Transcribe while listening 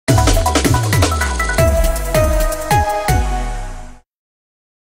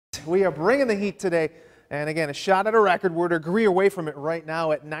We are bringing the heat today. And again, a shot at a record. We're a degree away from it right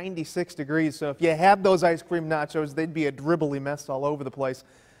now at 96 degrees. So if you had those ice cream nachos, they'd be a dribbly mess all over the place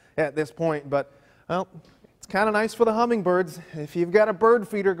at this point. But, well, it's kind of nice for the hummingbirds. If you've got a bird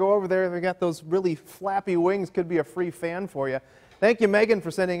feeder, go over there. They've got those really flappy wings. Could be a free fan for you. Thank you, Megan, for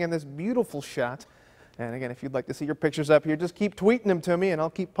sending in this beautiful shot. And again, if you'd like to see your pictures up here, just keep tweeting them to me and I'll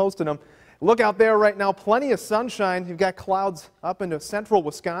keep posting them. Look out there right now, plenty of sunshine. You've got clouds up into central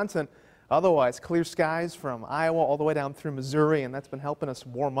Wisconsin. Otherwise, clear skies from Iowa all the way down through Missouri, and that's been helping us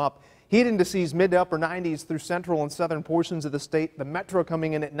warm up. Heat indices mid to upper 90s through central and southern portions of the state. The metro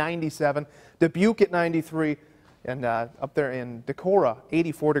coming in at 97, Dubuque at 93, and up there in Decorah,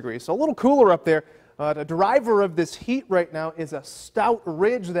 84 degrees. So a little cooler up there. The driver of this heat right now is a stout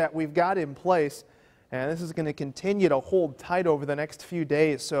ridge that we've got in place. And this is going to continue to hold tight over the next few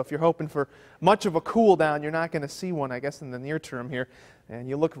days. So if you're hoping for much of a cool down, you're not going to see one, I guess, in the near term here. And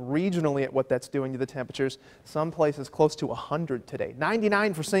you look regionally at what that's doing to the temperatures. Some places close to 100 today.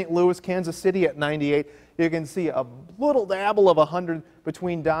 99 for St. Louis, Kansas City at 98. You can see a little dabble of 100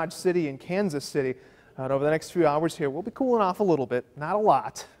 between Dodge City and Kansas City. Over the next few hours here, we'll be cooling off a little bit, not a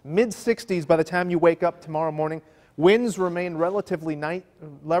lot. Mid-60s by the time you wake up tomorrow morning. Winds remain relatively light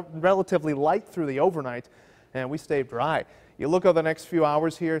through the overnight, and we stay dry. You look over the next few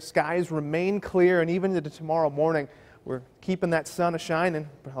hours here, skies remain clear, and even into tomorrow morning, we're keeping that sun a-shining.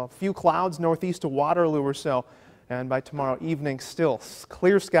 A few clouds northeast of Waterloo or so, and by tomorrow evening, still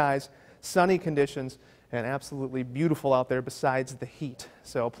clear skies, sunny conditions, and absolutely beautiful out there besides the heat.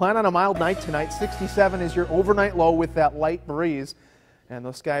 So plan on a mild night tonight. 67 is your overnight low with that light breeze. And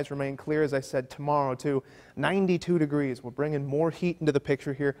those skies remain clear, as I said, tomorrow too. 92 degrees. We're bringing more heat into the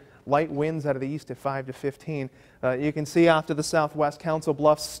picture here. Light winds out of the east at 5 to 15. You can see off to the southwest, Council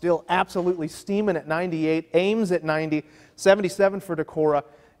Bluffs still absolutely steaming at 98. Ames at 90. 77 for Decorah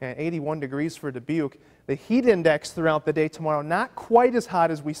and 81 degrees for Dubuque. The heat index throughout the day tomorrow, not quite as hot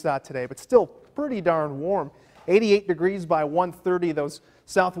as we saw today, but still pretty darn warm. 88 degrees by 1:30. Those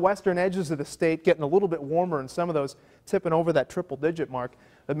southwestern edges of the state getting a little bit warmer, and some of those tipping over that triple-digit mark.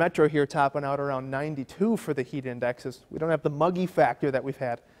 The metro here topping out around 92 for the heat indexes. We don't have the muggy factor that we've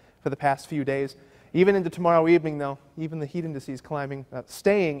had for the past few days. Even into tomorrow evening, though, even the heat indices climbing,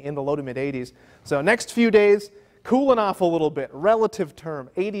 staying in the low to mid-80s. So next few days, cooling off a little bit. Relative term,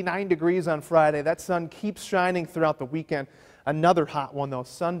 89 degrees on Friday. That sun keeps shining throughout the weekend. Another hot one, though,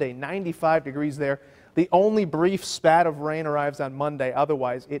 Sunday, 95 degrees there. The only brief spat of rain arrives on Monday.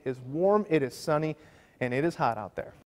 Otherwise, it is warm, it is sunny, and it is hot out there.